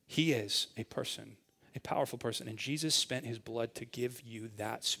 He is a person, a powerful person. And Jesus spent his blood to give you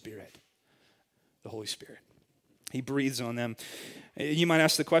that Spirit, the Holy Spirit. He breathes on them. You might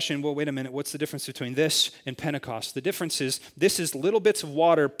ask the question, well, wait a minute, what's the difference between this and Pentecost? The difference is this is little bits of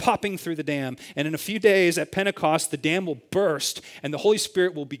water popping through the dam. And in a few days at Pentecost, the dam will burst and the Holy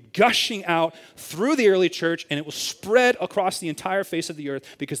Spirit will be gushing out through the early church and it will spread across the entire face of the earth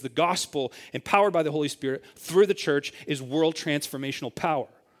because the gospel, empowered by the Holy Spirit through the church, is world transformational power.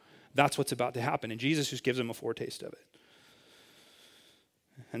 That's what's about to happen. And Jesus just gives them a foretaste of it.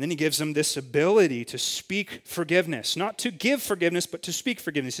 And then he gives them this ability to speak forgiveness. Not to give forgiveness, but to speak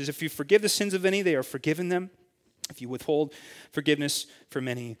forgiveness. He says, if you forgive the sins of any, they are forgiven them. If you withhold forgiveness from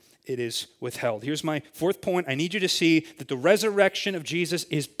many, it is withheld. Here's my fourth point. I need you to see that the resurrection of Jesus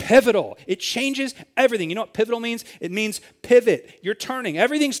is pivotal. It changes everything. You know what pivotal means? It means pivot. You're turning.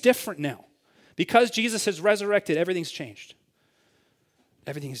 Everything's different now. Because Jesus has resurrected, everything's changed.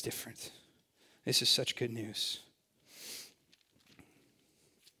 Everything is different. This is such good news.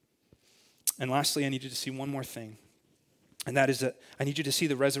 And lastly, I need you to see one more thing. And that is that I need you to see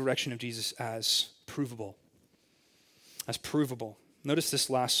the resurrection of Jesus as provable. As provable. Notice this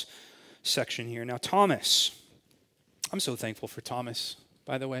last section here. Now, Thomas. I'm so thankful for Thomas,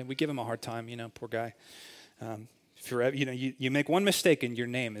 by the way. We give him a hard time, poor guy. Forever, you make one mistake and your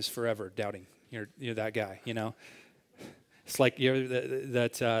name is forever doubting. You're that guy, It's like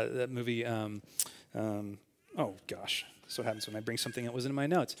that movie, oh gosh. That's what happens when I bring something that wasn't in my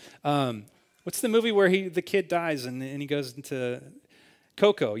notes. What's the movie where the kid dies and he goes into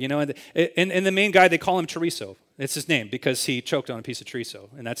Coco, and the main guy, they call him chorizo. It's his name because he choked on a piece of chorizo,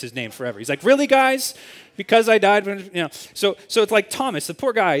 and that's his name forever. He's like, really, guys? Because I died? So it's like Thomas, the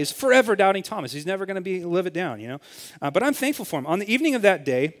poor guy, is forever doubting Thomas. He's never going to live it down, But I'm thankful for him. On the evening of that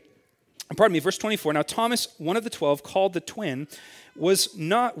day, verse 24, now Thomas, one of the 12, called the twin, was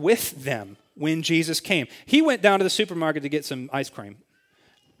not with them when Jesus came. He went down to the supermarket to get some ice cream.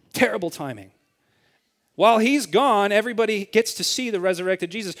 Terrible timing. While he's gone, everybody gets to see the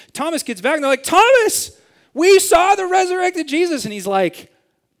resurrected Jesus. Thomas gets back and they're like, Thomas, we saw the resurrected Jesus. And he's like,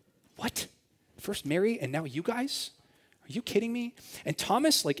 what? First Mary and now you guys? you kidding me? And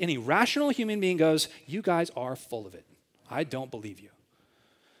Thomas, like any rational human being, goes, you guys are full of it. I don't believe you.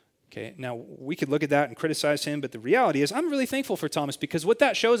 Okay, now we could look at that and criticize him, but the reality is I'm really thankful for Thomas because what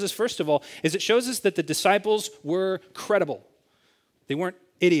that shows us, first of all, is it shows us that the disciples were credible. They weren't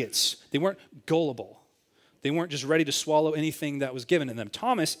idiots. They weren't gullible. They weren't just ready to swallow anything that was given to them.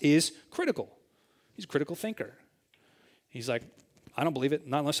 Thomas is critical. He's a critical thinker. He's like, I don't believe it,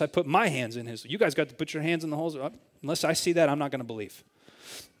 not unless I put my hands in his. You guys got to put your hands in the holes. Unless I see that, I'm not going to believe.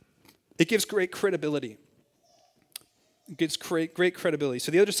 It gives great credibility. It gives great credibility.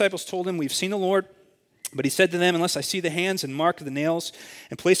 So the other disciples told him, we've seen the Lord. But he said to them, unless I see the hands and mark of the nails,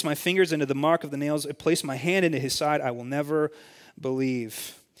 and place my fingers into the mark of the nails, and place my hand into his side, I will never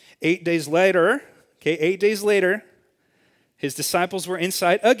believe. 8 days later, his disciples were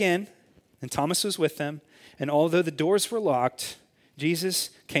inside again, and Thomas was with them. And although the doors were locked,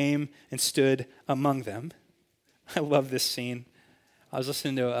 Jesus came and stood among them. I love this scene. I was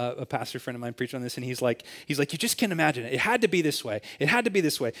listening to a pastor friend of mine preach on this, and he's like, you just can't imagine it. It had to be this way. It had to be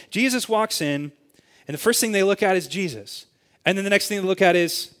this way. Jesus walks in, and the first thing they look at is Jesus. And then the next thing they look at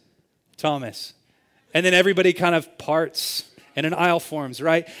is Thomas. And then everybody kind of parts, and an aisle forms,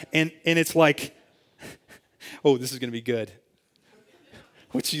 right? And it's like, oh, this is going to be good.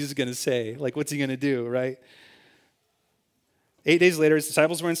 What's Jesus going to say? Like, what's he going to do, right? 8 days later, his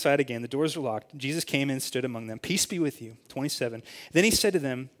disciples were inside again. The doors were locked. Jesus came in and stood among them. Peace be with you. 27. Then he said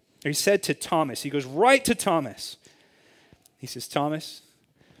to Thomas, he goes right to Thomas. He says, Thomas,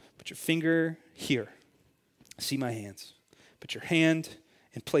 put your finger here. See my hands. Put your hand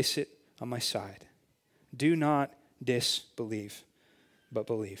and place it on my side. Do not disbelieve, but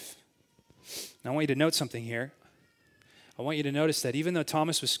believe. Now, I want you to note something here. I want you to notice that even though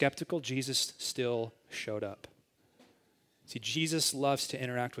Thomas was skeptical, Jesus still showed up. See, Jesus loves to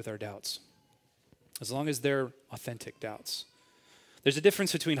interact with our doubts, as long as they're authentic doubts. There's a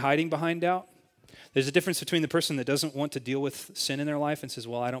difference between hiding behind doubt. There's a difference between the person that doesn't want to deal with sin in their life and says,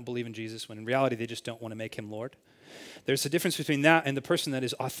 well, I don't believe in Jesus, when in reality they just don't want to make him Lord. There's a difference between that and the person that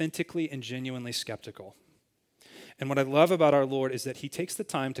is authentically and genuinely skeptical. And what I love about our Lord is that he takes the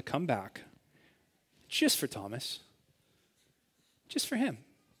time to come back just for Thomas, just for him,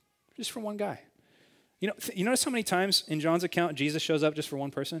 just for one guy. You notice how many times in John's account Jesus shows up just for one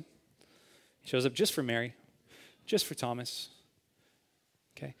person? He shows up just for Mary, just for Thomas.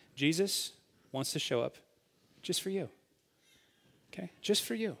 Okay? Jesus wants to show up just for you. Okay? Just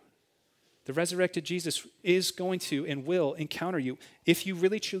for you. The resurrected Jesus is going to and will encounter you if you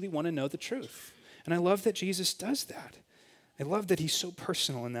really truly want to know the truth. And I love that Jesus does that. I love that he's so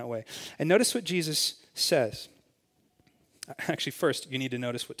personal in that way. And notice what Jesus says. Actually, first, you need to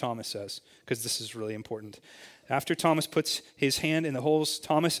notice what Thomas says, because this is really important. After Thomas puts his hand in the holes,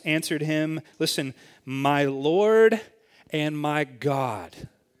 Thomas answered him, listen, my Lord and my God.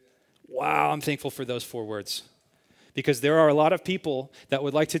 Wow, I'm thankful for those 4 words. Because there are a lot of people that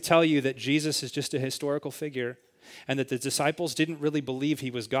would like to tell you that Jesus is just a historical figure and that the disciples didn't really believe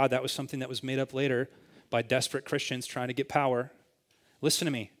he was God. That was something that was made up later by desperate Christians trying to get power. Listen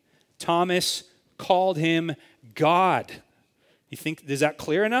to me. Thomas called him God. You think, is that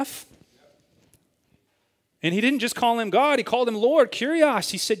clear enough? And he didn't just call him God, he called him Lord,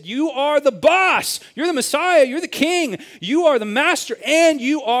 Kyrios. He said, you are the boss, you're the Messiah, you're the king, you are the master, and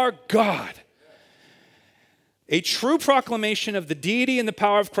you are God. A true proclamation of the deity and the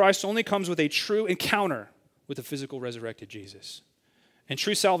power of Christ only comes with a true encounter with the physical resurrected Jesus. And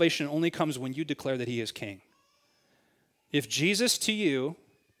true salvation only comes when you declare that he is king. If Jesus to you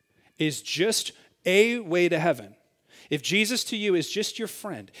is just a way to heaven, if Jesus to you is just your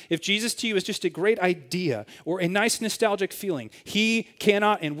friend, if Jesus to you is just a great idea or a nice nostalgic feeling, he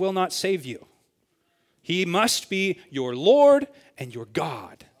cannot and will not save you. He must be your Lord and your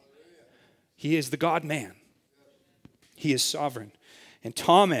God. He is the God-man. He is sovereign. And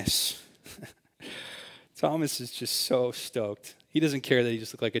Thomas is just so stoked. He doesn't care that he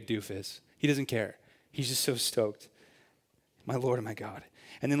just looked like a doofus. He doesn't care. He's just so stoked. My Lord and my God.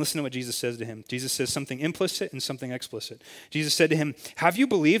 And then listen to what Jesus says to him. Jesus says something implicit and something explicit. Jesus said to him, have you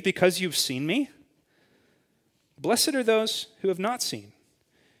believed because you've seen me? Blessed are those who have not seen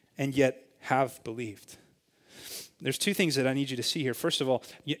and yet have believed. There's 2 things that I need you to see here. First of all,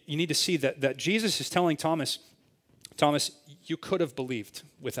 you need to see that Jesus is telling Thomas, you could have believed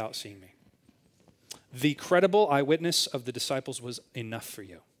without seeing me. The credible eyewitness of the disciples was enough for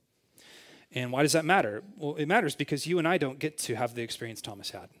you. And why does that matter? Well, it matters because you and I don't get to have the experience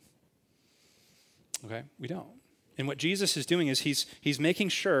Thomas had. Okay? We don't. And what Jesus is doing is he's making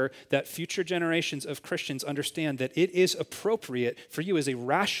sure that future generations of Christians understand that it is appropriate for you as a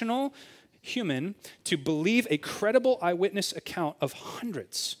rational human to believe a credible eyewitness account of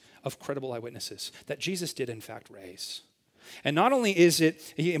hundreds of credible eyewitnesses that Jesus did in fact raise. And not only is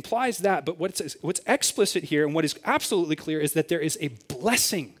it, he implies that, but what's explicit here and what is absolutely clear is that there is a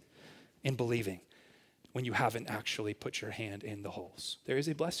blessing in believing when you haven't actually put your hand in the holes. There is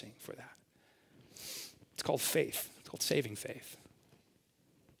a blessing for that. It's called faith. It's called saving faith.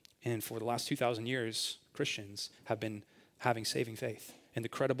 And for the last 2,000 years, Christians have been having saving faith in the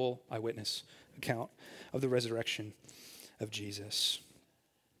credible eyewitness account of the resurrection of Jesus.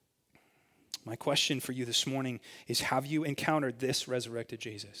 My question for you this morning is, have you encountered this resurrected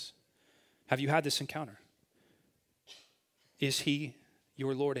Jesus? Have you had this encounter? Is he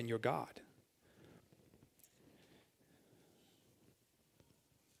your Lord and your God?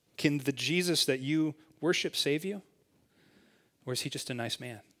 Can the Jesus that you worship save you? Or is he just a nice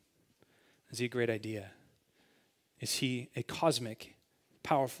man? Is he a great idea? Is he a cosmic,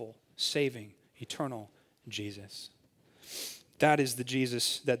 powerful, saving, eternal Jesus? That is the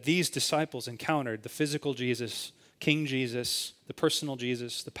Jesus that these disciples encountered, the physical Jesus, King Jesus, the personal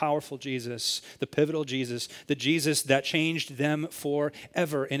Jesus, the powerful Jesus, the pivotal Jesus, the Jesus that changed them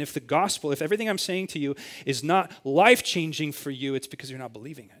forever. And if the gospel, if everything I'm saying to you is not life-changing for you, it's because you're not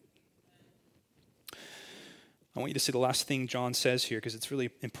believing it. I want you to see the last thing John says here because it's really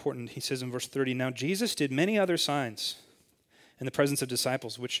important. He says in verse 30, "Now Jesus did many other signs in the presence of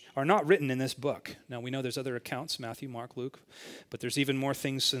disciples, which are not written in this book." Now we know there's other accounts, Matthew, Mark, Luke, but there's even more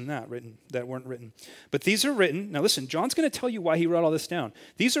things than that written that weren't written. But these are written, now listen, John's going to tell you why he wrote all this down.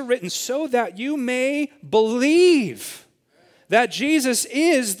 These are written so that you may believe that Jesus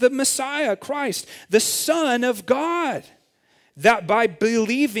is the Messiah, Christ, the Son of God, that by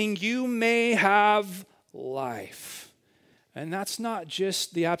believing you may have life. And that's not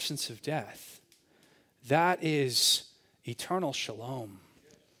just the absence of death. That is eternal shalom,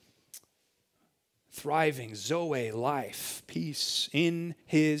 thriving Zoe life, peace in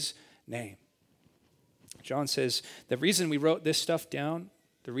his name. John says the reason we wrote this stuff down,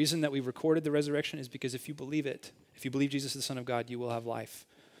 the reason that we recorded the resurrection is because if you believe it, if you believe Jesus is the Son of God, you will have life,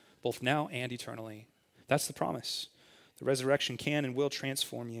 both now and eternally. That's the promise. The resurrection can and will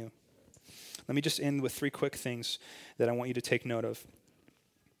transform you. Let me just end with 3 quick things that I want you to take note of.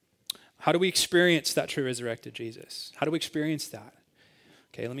 How do we experience that true resurrected Jesus? How do we experience that?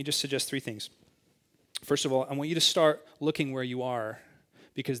 Okay, let me just suggest 3 things. First of all, I want you to start looking where you are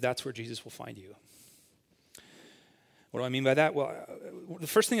because that's where Jesus will find you. What do I mean by that? Well, the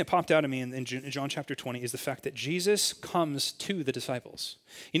first thing that popped out at me in John chapter 20 is the fact that Jesus comes to the disciples.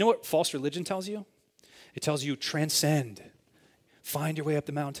 You know what false religion tells you? It tells you transcend, find your way up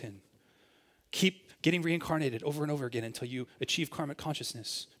the mountain, keep getting reincarnated over and over again until you achieve karmic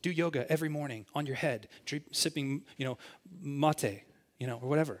consciousness. Do yoga every morning on your head, sipping, mate, or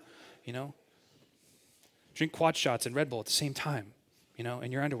whatever, Drink quad shots and Red Bull at the same time,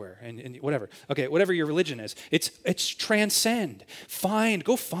 in your underwear and whatever. Okay, whatever your religion is. It's transcend.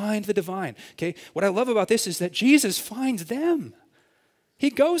 Go find the divine. Okay, what I love about this is that Jesus finds them. He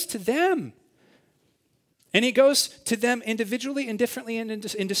goes to them. And he goes to them individually and differently and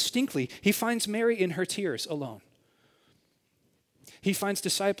indistinctly. He finds Mary in her tears alone. He finds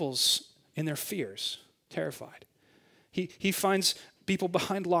disciples in their fears, terrified. He finds people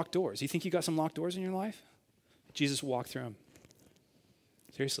behind locked doors. You think you got some locked doors in your life? Jesus will walk through them.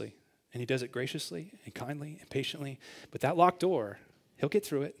 Seriously. And he does it graciously and kindly and patiently. But that locked door, he'll get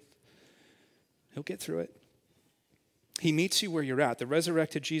through it. He'll get through it. He meets you where you're at. The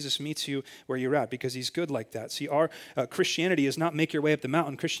resurrected Jesus meets you where you're at because he's good like that. See, our Christianity is not make your way up the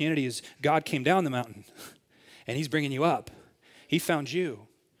mountain. Christianity is God came down the mountain and he's bringing you up. He found you.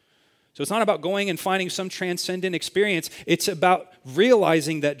 So it's not about going and finding some transcendent experience. It's about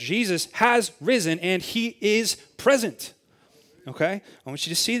realizing that Jesus has risen and he is present. Okay? I want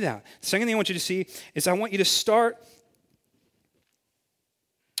you to see that. The second thing I want you to see is I want you to start.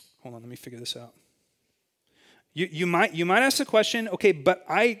 Hold on, let me figure this out. You might ask the question, okay, but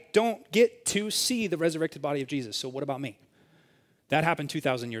I don't get to see the resurrected body of Jesus, so what about me? That happened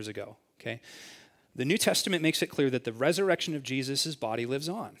 2,000 years ago, okay? The New Testament makes it clear that the resurrection of Jesus' body lives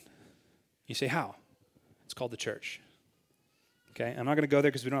on. You say, how? It's called the church, okay? I'm not going to go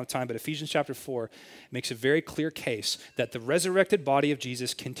there because we don't have time, but Ephesians chapter 4 makes a very clear case that the resurrected body of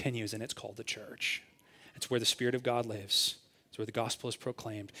Jesus continues, and it's called the church. It's where the Spirit of God lives. It's where the gospel is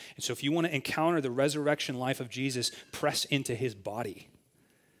proclaimed. And so if you want to encounter the resurrection life of Jesus, press into his body.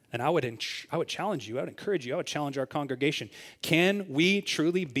 And I would challenge you, I would encourage you, I would challenge our congregation. Can we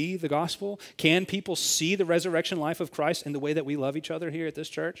truly be the gospel? Can people see the resurrection life of Christ in the way that we love each other here at this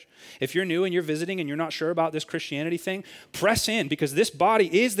church? If you're new and you're visiting and you're not sure about this Christianity thing, press in, because this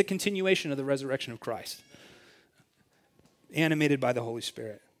body is the continuation of the resurrection of Christ, animated by the Holy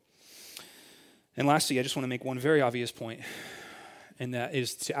Spirit. And lastly, I just want to make one very obvious point, and that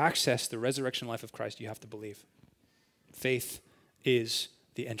is to access the resurrection life of Christ, you have to believe. Faith is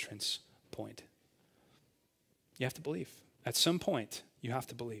the entrance point. You have to believe. At some point, you have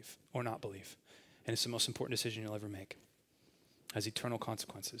to believe or not believe. And it's the most important decision you'll ever make. It has eternal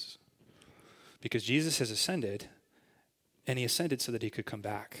consequences. Because Jesus has ascended, and he ascended so that he could come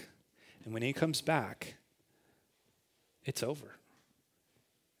back. And when he comes back, it's over.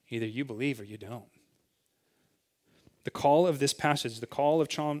 Either you believe or you don't. The call of this passage, the call of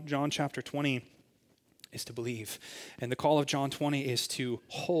John chapter 20, is to believe. And the call of John 20 is to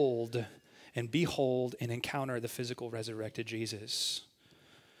hold and behold and encounter the physical resurrected Jesus.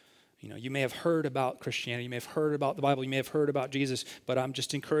 You know, you may have heard about Christianity, you may have heard about the Bible, you may have heard about Jesus, but I'm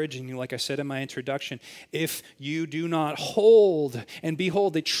just encouraging you, like I said in my introduction, if you do not hold and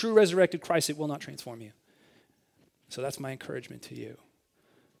behold the true resurrected Christ, it will not transform you. So that's my encouragement to you.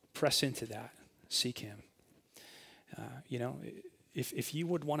 Press into that. Seek him. If you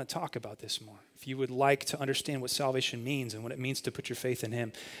would want to talk about this more, if you would like to understand what salvation means and what it means to put your faith in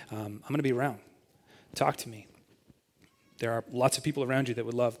him, I'm going to be around. Talk to me. There are lots of people around you that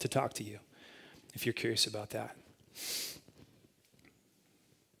would love to talk to you if you're curious about that.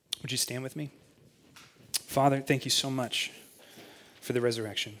 Would you stand with me? Father, thank you so much for the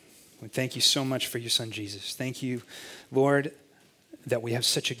resurrection. Thank you so much for your son, Jesus. Thank you, Lord, that we have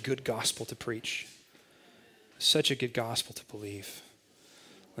such a good gospel to preach. Such a good gospel to believe.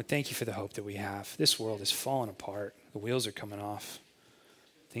 Lord, thank you for the hope that we have. This world is falling apart. The wheels are coming off.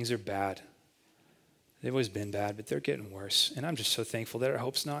 Things are bad. They've always been bad, but they're getting worse. And I'm just so thankful that our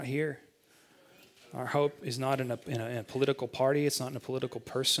hope's not here. Our hope is not in a political party. It's not in a political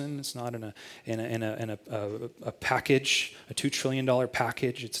person. It's not in a package, a $2 trillion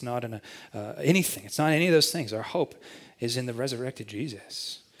package. It's not in anything. It's not any of those things. Our hope is in the resurrected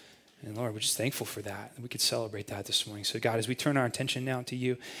Jesus. And Lord, we're just thankful for that. We could celebrate that this morning. So God, as we turn our attention now to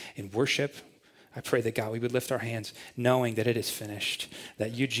you in worship, I pray that God, we would lift our hands knowing that it is finished,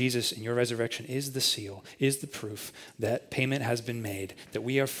 that you, Jesus, and your resurrection is the seal, is the proof that payment has been made, that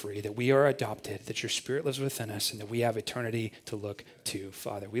we are free, that we are adopted, that your spirit lives within us, and that we have eternity to look to.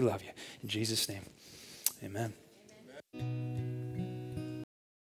 Father, we love you. In Jesus' name, amen.